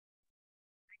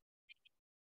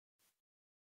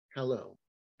Hello,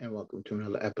 and welcome to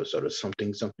another episode of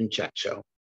Something Something Chat Show.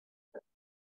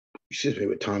 Excuse me,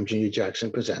 with Tom Jr. Jackson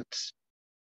presents.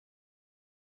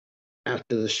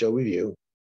 After the show review,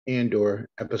 Andor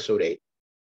Episode 8.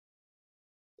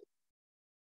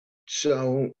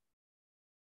 So,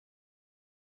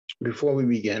 before we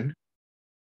begin,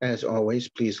 as always,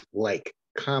 please like,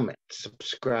 comment,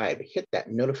 subscribe, hit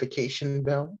that notification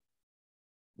bell.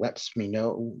 Lets me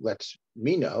know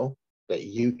that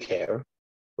you care.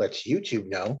 Lets YouTube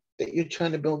know that you're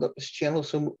trying to build up this channel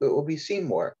so it will be seen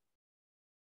more.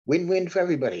 Win-win for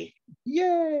everybody.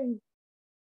 Yay!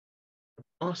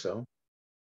 Also,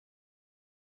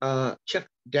 check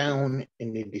down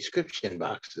in the description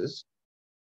boxes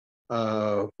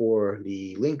for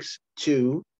the links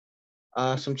to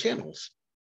some channels.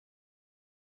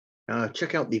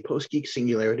 Check out the Post Geek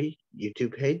Singularity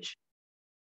YouTube page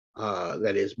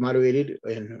that is moderated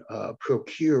and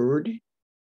procured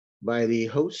by the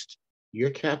host,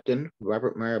 your captain,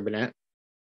 Robert Meyer Burnett.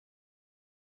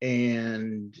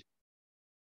 And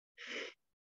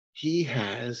he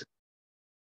has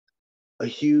a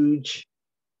huge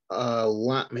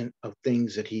allotment of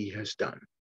things that he has done.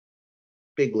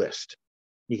 Big list.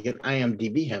 You can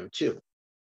IMDb him too.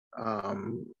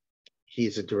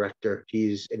 He's a director.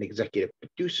 He's an executive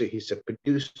producer. He's a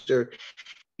producer.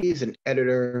 He's an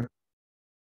editor.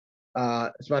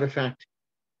 As a matter of fact,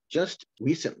 just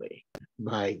recently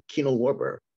by Kino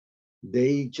Lorber,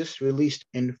 they just released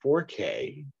in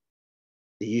 4K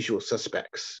The Usual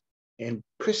Suspects in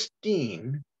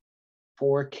pristine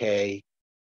 4K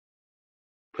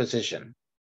precision.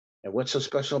 And what's so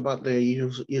special about The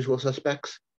Usual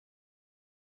Suspects?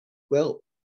 Well,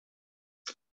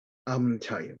 I'm going to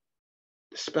tell you.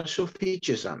 The special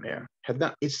features on there have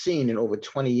not been seen in over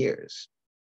 20 years.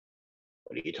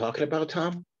 What are you talking about,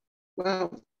 Tom?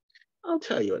 Well, I'll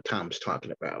tell you what Tom's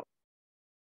talking about.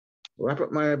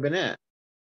 Robert Meyer Burnett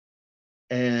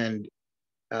and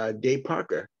Dave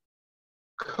Parker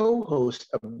co-host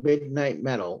of Midnight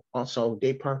Metal. Also,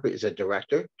 Dave Parker is a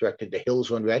directed The Hills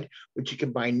Run Red, which you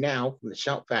can buy now from the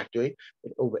Shout Factory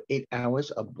with over 8 hours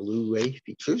of Blu-ray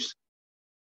features.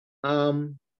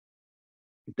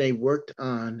 They worked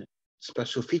on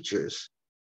special features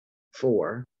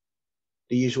for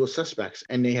The Usual Suspects,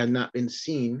 and they have not been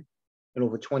seen in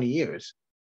over 20 years.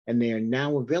 And they are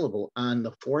now available on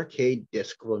the 4K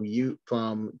disc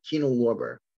from Kino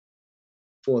Lorber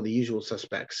for The Usual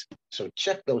Suspects. So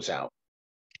check those out.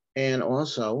 And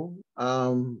also,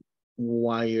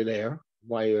 while you're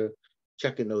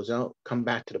checking those out, come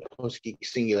back to the Post Geek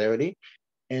Singularity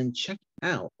and check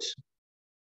out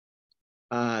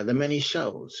the many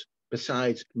shows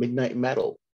besides Midnight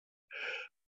Metal.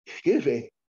 Excuse me.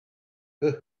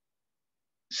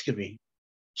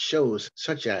 Shows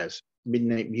such as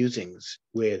Midnight Musings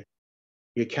with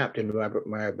your captain, Robert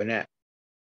Meyer Burnett.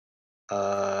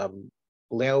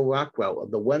 Leo Rockwell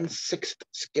of the 1/6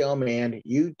 Scale Man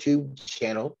YouTube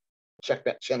channel. Check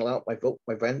that channel out, my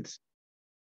friends.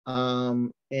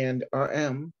 And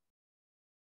RM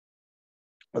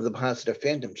of the Positive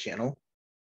Fandom channel.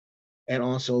 And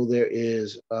also there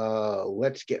is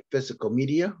Let's Get Physical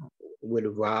Media with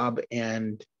Rob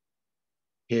and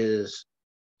his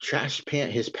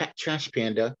pet trash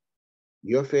panda,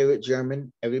 your favorite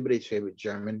German, everybody's favorite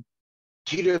German,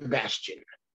 Peter Bastian.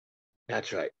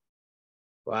 That's right.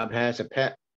 Rob has a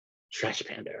pet trash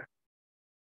panda.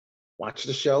 Watch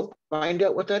the show, find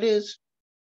out what that is.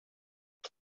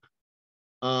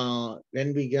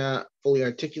 Then we got Fully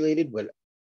Articulated with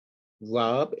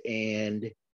Rob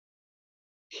and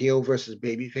Heel versus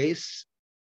Babyface,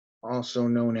 also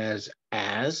known as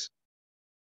Az.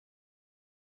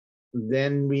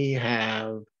 Then we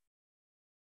have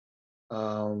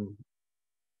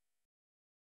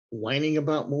Whining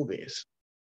About Movies.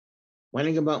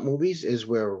 Whining About Movies is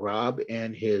where Rob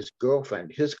and his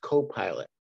girlfriend, his co-pilot,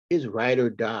 his ride or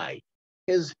die,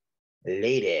 his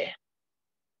lady,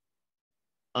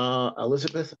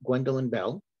 Elizabeth Gwendolyn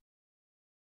Bell,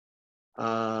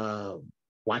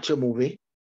 watch a movie,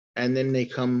 and then they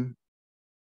come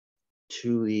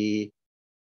to the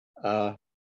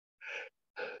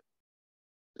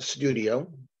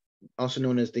studio, also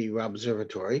known as the Rob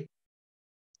Observatory,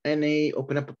 and they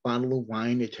open up a bottle of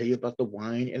wine, they tell you about the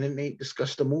wine, and then they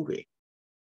discuss the movie.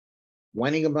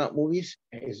 Whining About Movies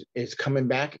is coming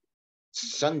back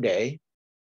Sunday,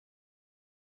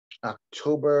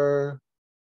 October,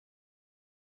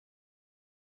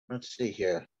 let's see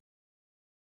here.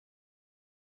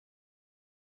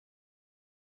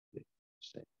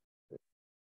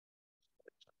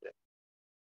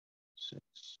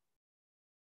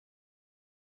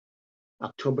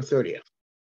 October 30th,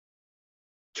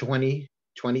 2020.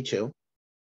 22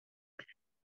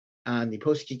 on the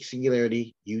Post Geek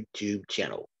Singularity YouTube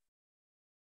channel.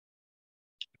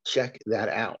 Check that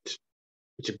out.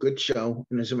 It's a good show.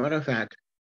 And as a matter of fact,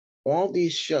 all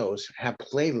these shows have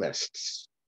playlists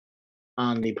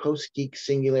on the Post Geek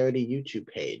Singularity YouTube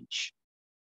page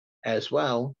as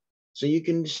well. So you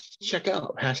can check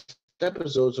out past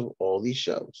episodes of all these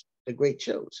shows. They're great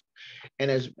shows. And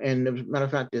as a matter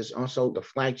of fact, there's also the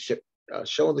flagship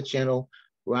show of the channel,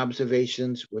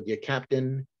 Observations with your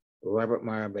captain, Robert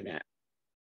Mara Burnett,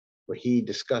 where he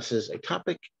discusses a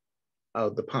topic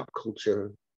of the pop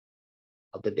culture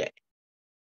of the day.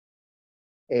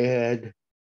 And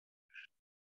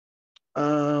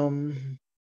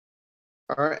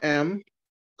RM,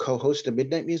 co-host of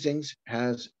Midnight Musings,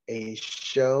 has a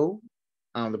show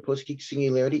on the Post Geek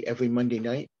Singularity every Monday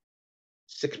night,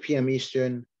 6 p.m.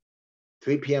 Eastern,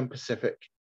 3 p.m. Pacific,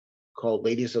 called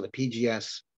Ladies of the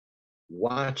PGS.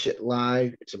 Watch it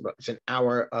live. It's an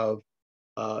hour of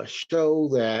a show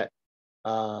that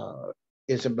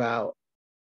is about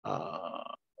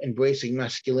embracing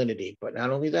masculinity. But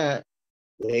not only that,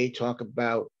 they talk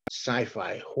about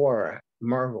sci-fi, horror,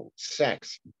 Marvel,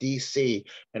 sex, DC,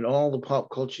 and all the pop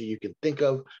culture you can think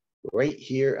of right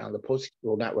here on the Post,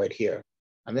 well, not right here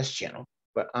on this channel,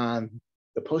 but on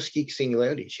the Post Geek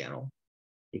Singularity channel.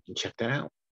 You can check that out.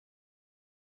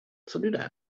 So do that.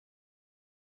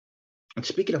 And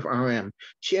speaking of RM,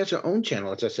 she has her own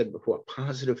channel, as I said before,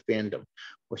 Positive Fandom,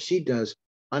 where she does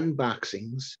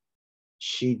unboxings.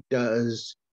 She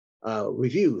does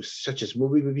reviews, such as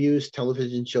movie reviews,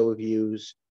 television show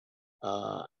reviews,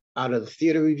 out of the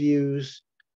theater reviews,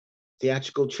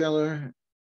 theatrical trailer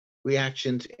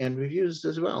reactions, and reviews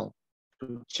as well.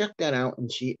 So check that out.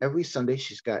 And every Sunday,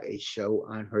 she's got a show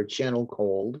on her channel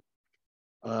called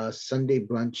Sunday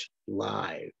Brunch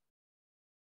Live,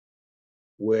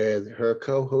 with her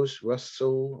co-host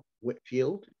Russell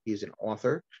Whitfield. He's an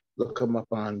author. Look him up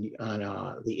on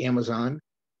the Amazon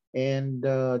and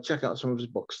check out some of his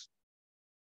books.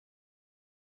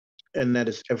 And that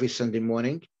is every Sunday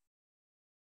morning.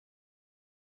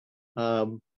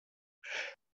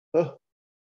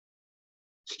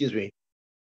 Excuse me,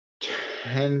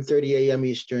 10:30 a.m.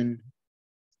 Eastern,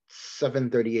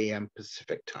 7:30 a.m.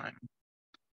 Pacific time,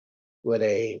 where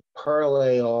they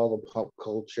parlay all the pop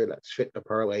culture that's fit to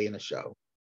parlay in a show.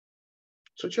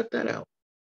 So check that out,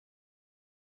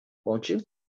 won't you?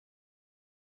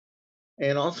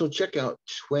 And also check out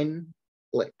Twin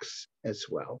Flicks as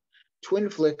well. Twin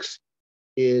Flicks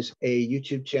is a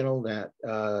YouTube channel that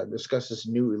discusses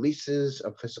new releases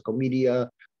of physical media.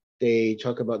 They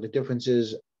talk about the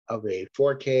differences of a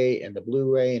 4K and the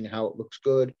Blu-ray and how it looks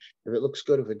good. If it looks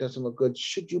good, if it doesn't look good,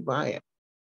 should you buy it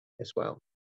as well?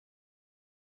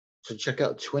 So check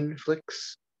out Twin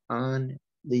Flicks on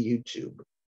the YouTube.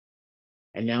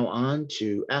 And now on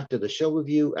to After the Show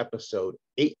Review, episode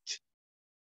 8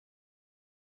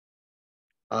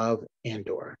 of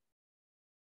Andor.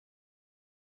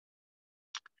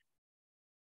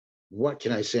 What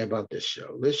can I say about this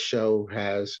show? This show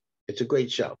it's a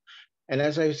great show. And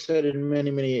as I've said in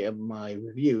many, many of my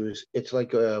reviews, it's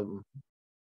like a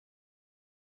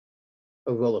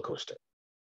roller coaster.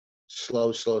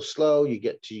 Slow, slow, slow. You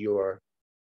get to your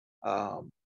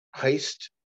heist,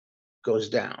 goes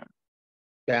down.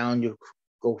 Down, you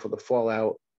go for the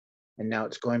fallout, and now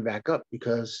it's going back up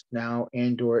because now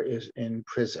Andor is in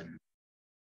prison.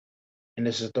 And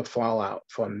this is the fallout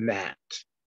from that.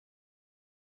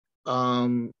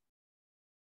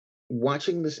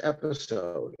 Watching this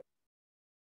episode,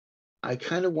 I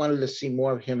kind of wanted to see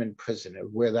more of him in prison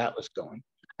and where that was going.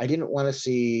 I didn't want to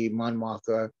see Mon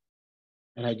Mothma,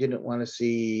 and I didn't want to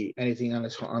see anything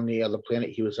on the other planet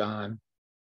he was on,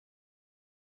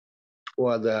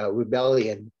 or the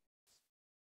rebellion.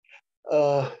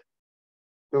 The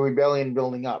rebellion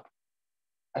building up.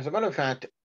 As a matter of fact,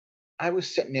 I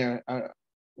was sitting there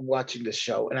watching the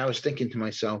show, and I was thinking to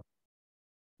myself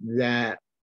that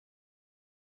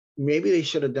maybe they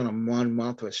should have done a Mon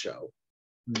Mothma show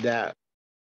that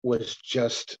was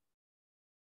just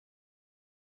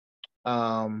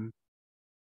all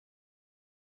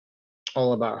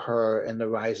about her and the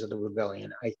rise of the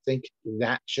rebellion. I think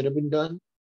that should have been done.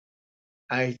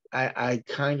 I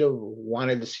kind of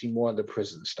wanted to see more of the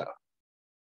prison stuff.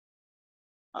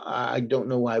 I don't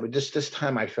know why, but just this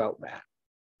time I felt that.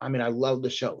 I mean, I love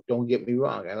the show. Don't get me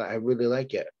wrong. I really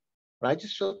like it. But I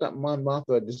just felt that Mon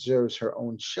Mothma deserves her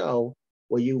own show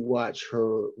where you watch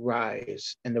her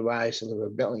rise and the rise of the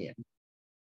rebellion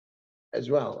as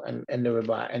well, and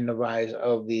the rise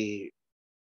of the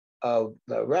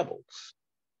rebels.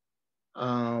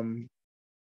 Will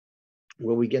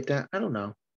we get that? I don't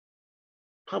know.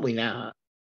 Probably not.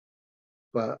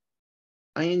 But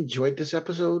I enjoyed this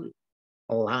episode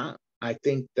a lot. I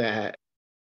think that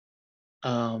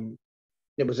um,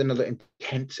 it was another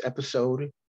intense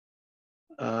episode.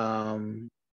 Um,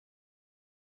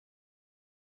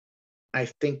 I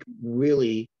think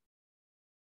really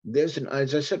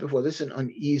as I said before, there's an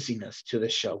uneasiness to the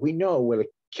show. We know where the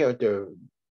character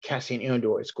Cassian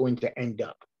Andor is going to end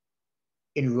up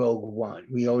in Rogue One.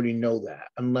 We already know that,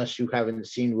 unless you haven't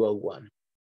seen Rogue One.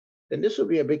 Then this will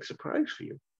be a big surprise for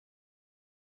you.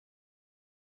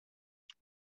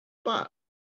 But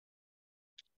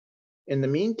in the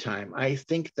meantime, I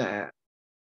think that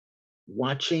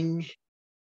watching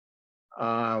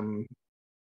um,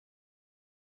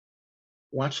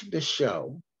 watching the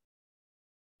show,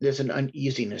 there's an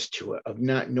uneasiness to it of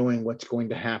not knowing what's going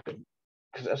to happen.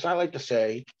 Because as I like to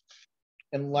say,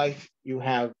 in life, you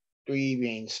have three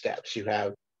main steps. You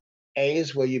have A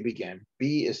is where you begin,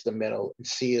 B is the middle, and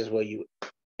C is where you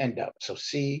end up. So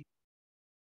C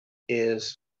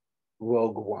is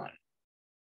Rogue One,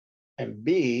 and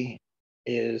B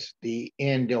is the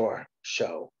Andor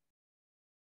show.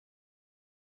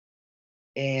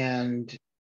 And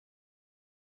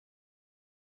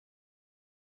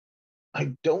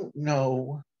I don't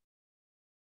know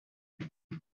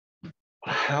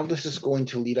how this is going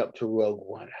to lead up to Rogue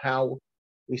One, how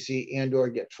we see Andor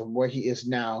get from where he is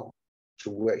now to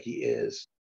where he is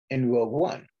in Rogue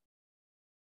One.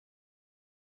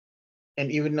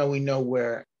 And even though we know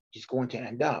where he's going to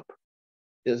end up,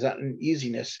 there's that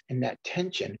uneasiness and that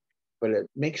tension, but it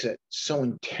makes it so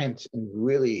intense and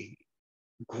really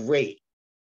great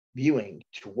viewing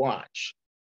to watch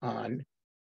on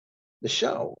the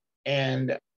show.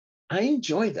 And I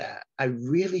enjoy that. I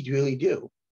really, really do.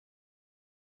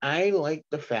 I like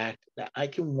the fact that I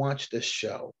can watch this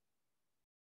show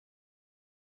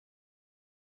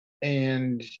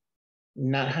and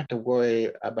not have to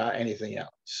worry about anything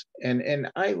else.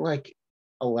 And I like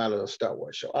a lot of the Star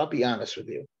Wars show. I'll be honest with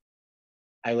you.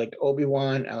 I liked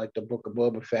Obi-Wan. I like the Book of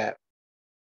Boba Fett.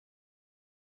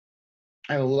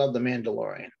 I love The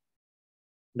Mandalorian.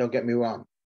 Don't get me wrong.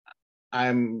 I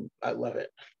love it.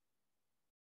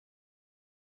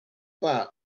 But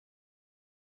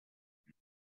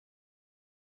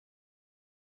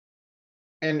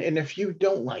and if you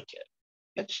don't like it,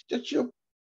 that's your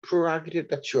prerogative,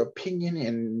 that's your opinion,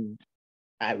 and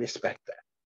I respect that.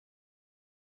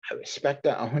 I respect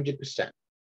that 100%.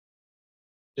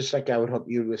 Just like I would hope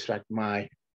you respect my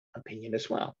opinion as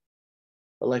well.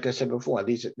 But like I said before,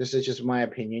 this is just my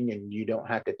opinion, and you don't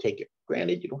have to take it for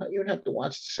granted. You don't have to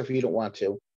watch this if you don't want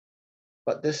to.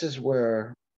 But this is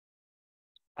where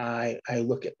I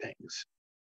look at things.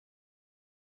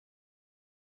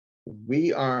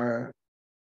 We are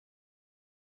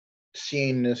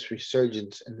seeing this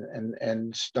resurgence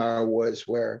in Star Wars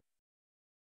where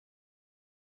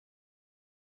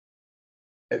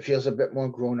it feels a bit more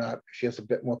grown up, it feels a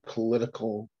bit more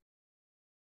political.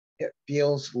 It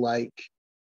feels like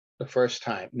the first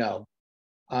time. No.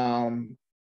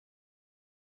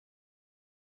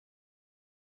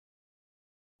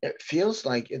 It feels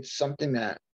like it's something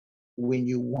that when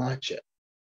you watch it,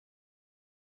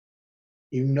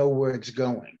 you know where it's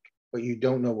going, but you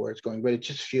don't know where it's going, but it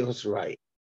just feels right.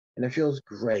 And it feels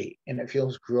great and it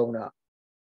feels grown up.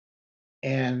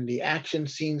 And the action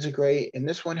scenes are great. And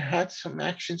this one had some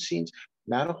action scenes,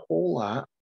 not a whole lot,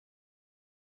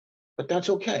 but that's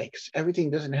okay because everything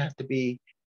doesn't have to be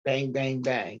bang, bang,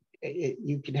 bang.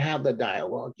 You can have the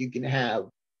dialogue, you can have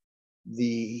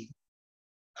the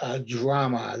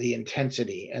drama, the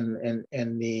intensity, and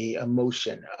the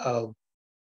emotion of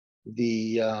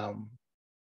the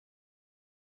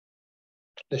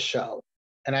the show,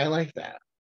 and I like that.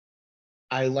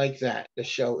 I like that the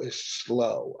show is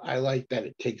slow. I like that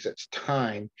it takes its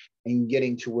time in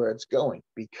getting to where it's going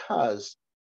because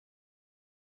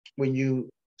when you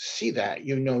see that,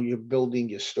 you know you're building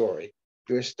your story.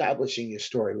 You're establishing your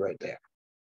story right there.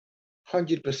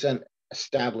 100%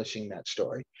 establishing that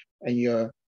story. And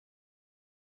you're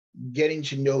getting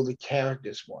to know the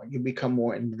characters more. You become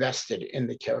more invested in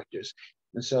the characters.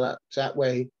 And so that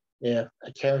way, if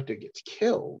a character gets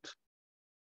killed,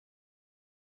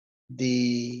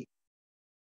 the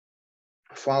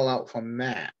fallout from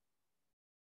that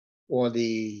or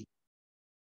the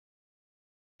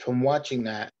from watching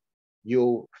that,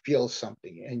 you'll feel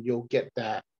something and you'll get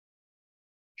that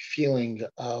feeling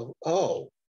of, oh,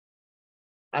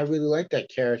 I really like that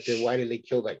character. Why did they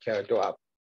kill that character off?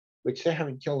 Which they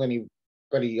haven't killed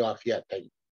anybody off yet that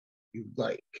you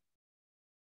like.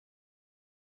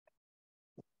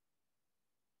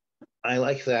 I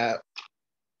like that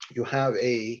you have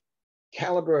a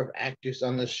caliber of actors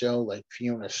on the show like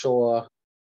Fiona Shaw,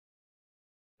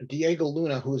 Diego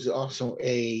Luna, who's also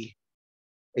a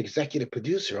executive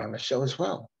producer on the show as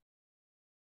well.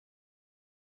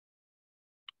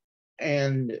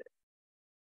 And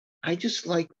I just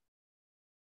like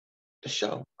the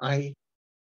show. I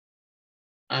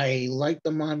like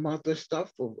the Mon Mothma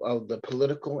stuff of the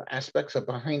political aspects of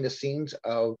behind the scenes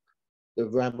of the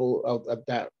rebel of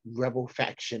that rebel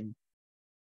faction.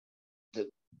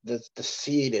 The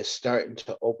seed is starting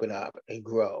to open up and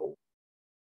grow,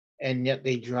 and yet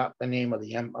they drop the name of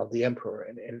the emperor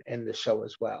in the show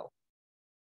as well,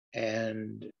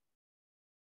 and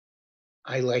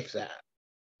I like that.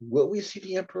 Will we see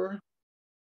the emperor?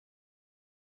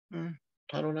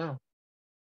 I don't know.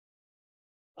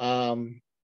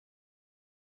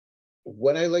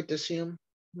 Would I like to see him?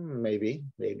 Maybe.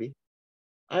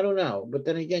 I don't know. But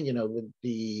then again,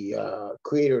 the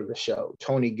creator of the show,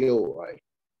 Tony Gilroy,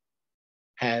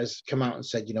 has come out and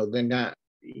said,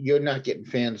 you're not getting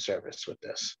fan service with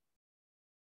this.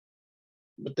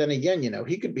 But then again,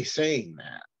 he could be saying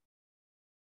that.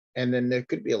 And then there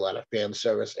could be a lot of fan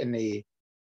service in the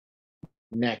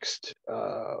next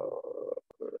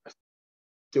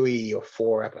 3 or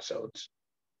 4 episodes.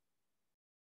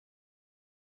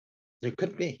 There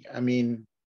could be. I mean,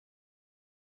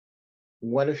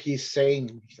 what if he's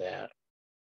saying that?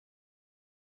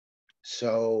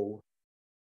 So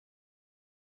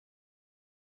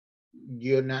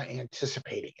you're not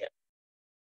anticipating it.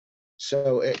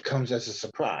 So it comes as a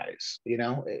surprise,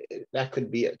 that could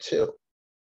be it too.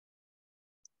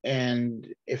 And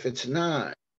if it's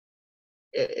not,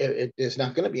 there's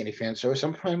not going to be any fan service,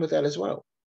 I'm fine with that as well.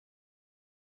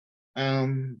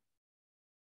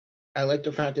 I like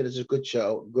the fact that it's a good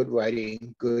show, good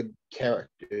writing, good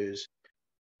characters,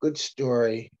 good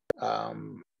story.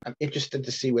 I'm interested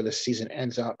to see where the season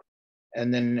ends up.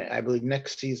 And then I believe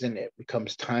next season it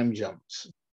becomes time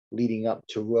jumps leading up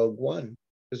to Rogue One,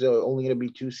 because there are only going to be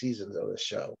 2 seasons of the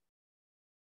show.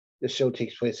 The show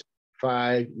takes place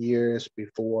 5 years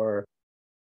before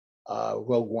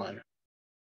Rogue One.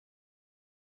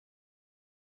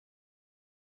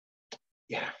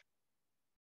 Yeah.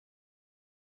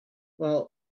 Well,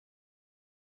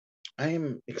 I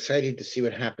am excited to see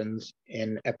what happens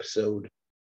in episode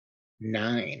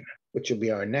 9, which will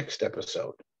be our next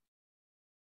episode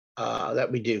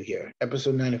that we do here.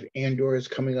 Episode 9 of Andor is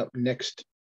coming up next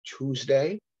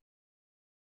Tuesday.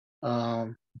 We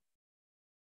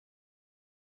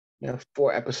have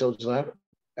 4 episodes left.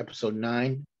 Episode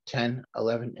 9, 10,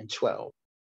 11, and 12.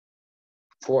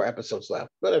 4 episodes left.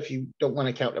 But if you don't want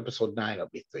to count episode 9, it'll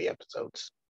be 3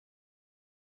 episodes.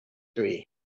 3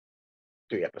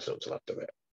 episodes left of it.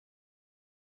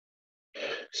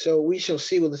 So we shall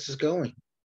see where this is going.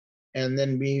 And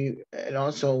then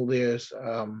also there's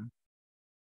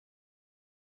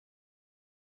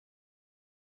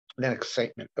that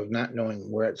excitement of not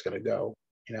knowing where it's going to go,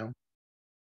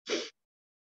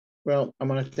 Well, I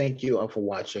want to thank you all for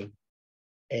watching.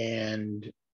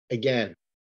 And again,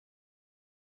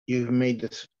 you've made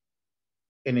this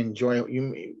an enjoyable,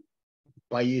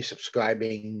 by you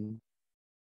subscribing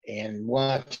and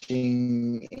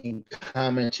watching and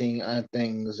commenting on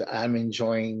things. I'm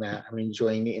enjoying that. I'm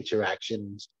enjoying the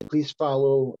interactions. Please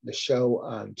follow the show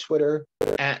on Twitter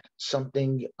at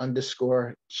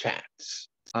something_chats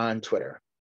on Twitter.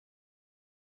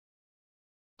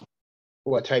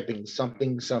 Or typing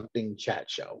something chat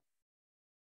show.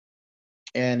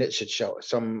 And it should show.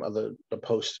 Some of the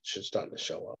posts should start to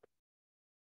show up.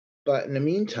 But in the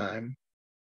meantime,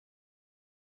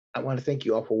 I want to thank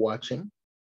you all for watching.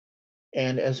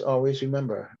 And as always,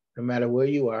 remember, no matter where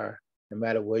you are, no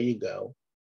matter where you go,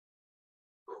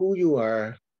 who you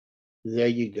are, there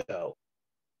you go.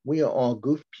 We are all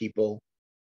goof people.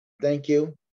 Thank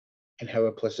you, and have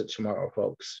a pleasant tomorrow,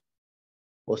 folks.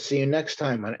 We'll see you next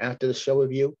time on After the Show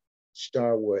Review,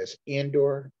 Star Wars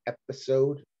Andor,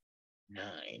 Episode 9.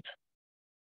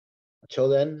 Until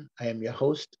then, I am your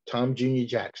host, Tom Jr.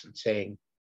 Jackson, saying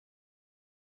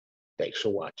thanks for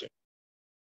watching.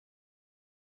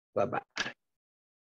 Bye-bye.